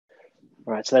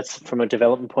Right, so that's from a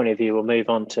development point of view. We'll move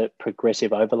on to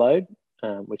progressive overload,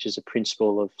 which is a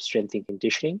principle of strength and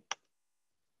conditioning.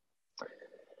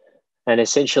 And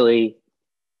essentially,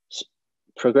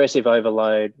 progressive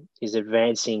overload is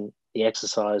advancing the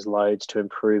exercise loads to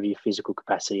improve your physical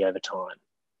capacity over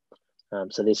time.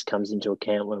 So this comes into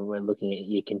account when we're looking at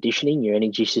your conditioning, your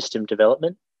energy system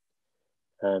development.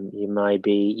 You may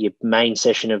be, your main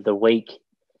session of the week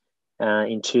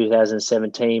in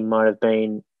 2017 might have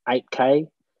been 8K.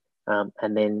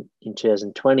 And then in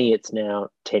 2020, it's now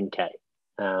 10K.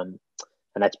 And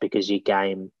that's because your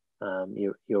game,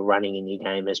 your running in your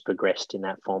game has progressed in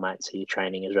that format. So your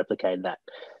training has replicated that.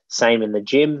 Same in the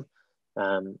gym.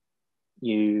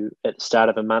 You, at the start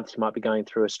of a month, you might be going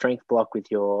through a strength block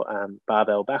with your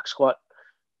barbell back squat,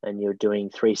 and you're doing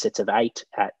 3 sets of 8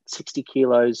 at 60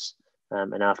 kilos.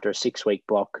 And after a 6-week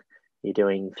block, you're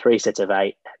doing 3 sets of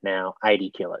 8 at now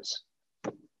 80 kilos.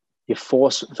 Your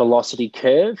force velocity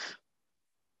curve.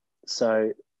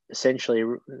 So essentially,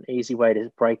 an easy way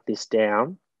to break this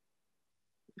down,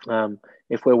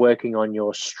 if we're working on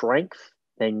your strength,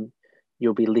 then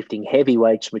you'll be lifting heavy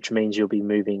weights, which means you'll be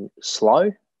moving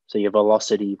slow. So your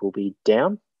velocity will be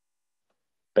down,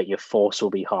 but your force will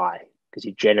be high because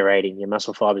your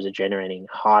muscle fibers are generating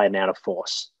high amount of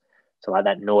force. So like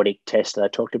that Nordic test that I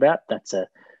talked about, that's a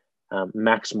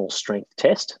maximal strength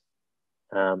test.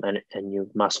 And your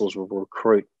muscles will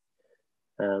recruit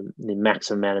the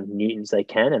maximum amount of newtons they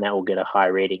can, and that will get a high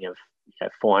reading of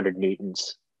 400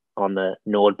 newtons on the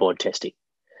Nord board testing.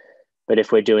 But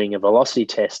if we're doing a velocity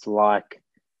test like,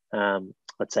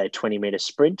 let's say a 20-meter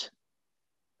sprint,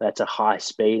 that's a high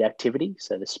speed activity.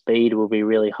 So the speed will be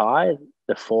really high,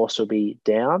 the force will be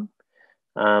down,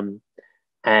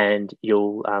 and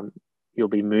you'll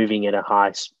be moving at a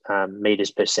high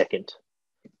meters per second.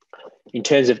 In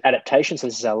terms of adaptation, so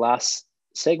this is our last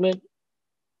segment.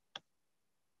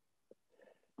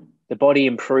 The body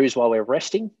improves while we're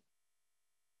resting.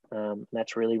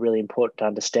 That's really, really important to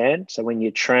understand. So when you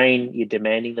train, you're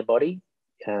demanding the body.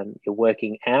 You're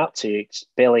working out, so you're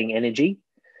expelling energy.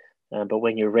 But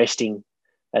when you're resting,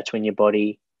 that's when your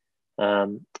body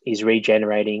is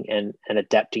regenerating and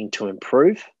adapting to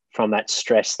improve from that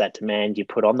stress, that demand you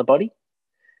put on the body.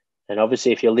 And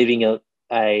obviously, if you're living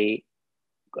a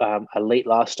elite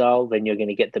lifestyle, then you're going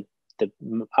to get the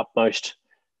utmost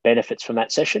benefits from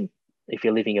that session. If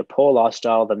you're living a poor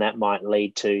lifestyle, then that might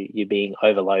lead to you being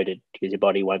overloaded because your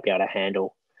body won't be able to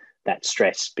handle that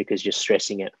stress because you're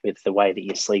stressing it with the way that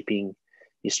you're sleeping.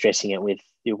 You're stressing it with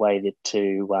your way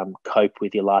to cope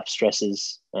with your life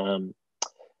stresses, and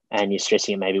you're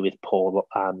stressing it maybe with poor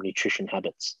nutrition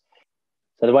habits.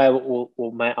 So the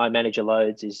way I manage your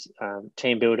loads is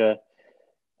team builder,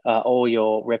 all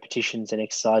your repetitions and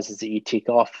exercises that you tick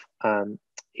off,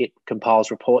 it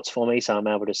compiles reports for me. So I'm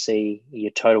able to see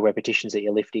your total repetitions that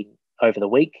you're lifting over the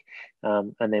week.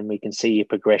 And then we can see your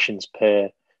progressions per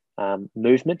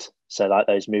movement. So like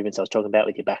those movements I was talking about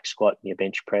with your back squat and your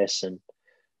bench press and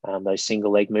those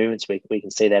single leg movements, we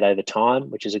can see that over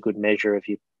time, which is a good measure of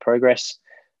your progress.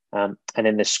 And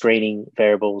then the screening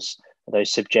variables,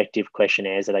 those subjective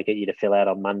questionnaires that I get you to fill out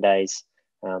on Mondays.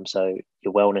 So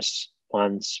your wellness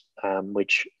ones,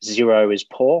 which 0 is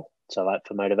poor. So like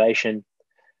for motivation,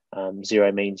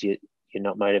 0 means you're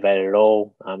not motivated at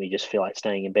all. You just feel like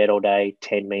staying in bed all day.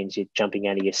 10 means you're jumping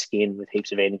out of your skin with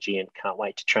heaps of energy and can't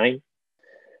wait to train.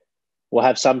 We'll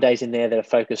have some days in there that are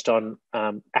focused on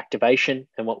activation.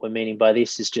 And what we're meaning by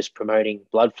this is just promoting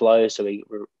blood flow. So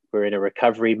we're in a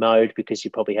recovery mode because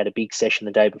you probably had a big session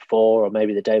the day before or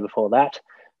maybe the day before that.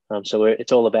 So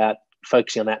it's all about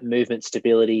focusing on that movement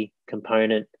stability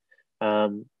component,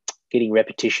 getting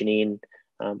repetition in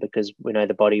because we know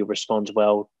the body responds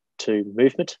well to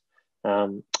movement.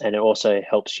 And it also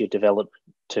helps you develop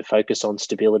to focus on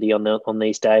stability on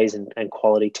these days and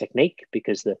quality technique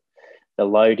because the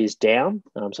load is down.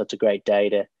 So it's a great day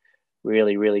to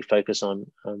really, really focus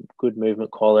on good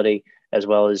movement quality, as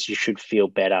well as you should feel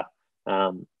better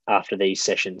after these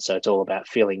sessions. So it's all about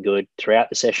feeling good throughout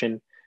the session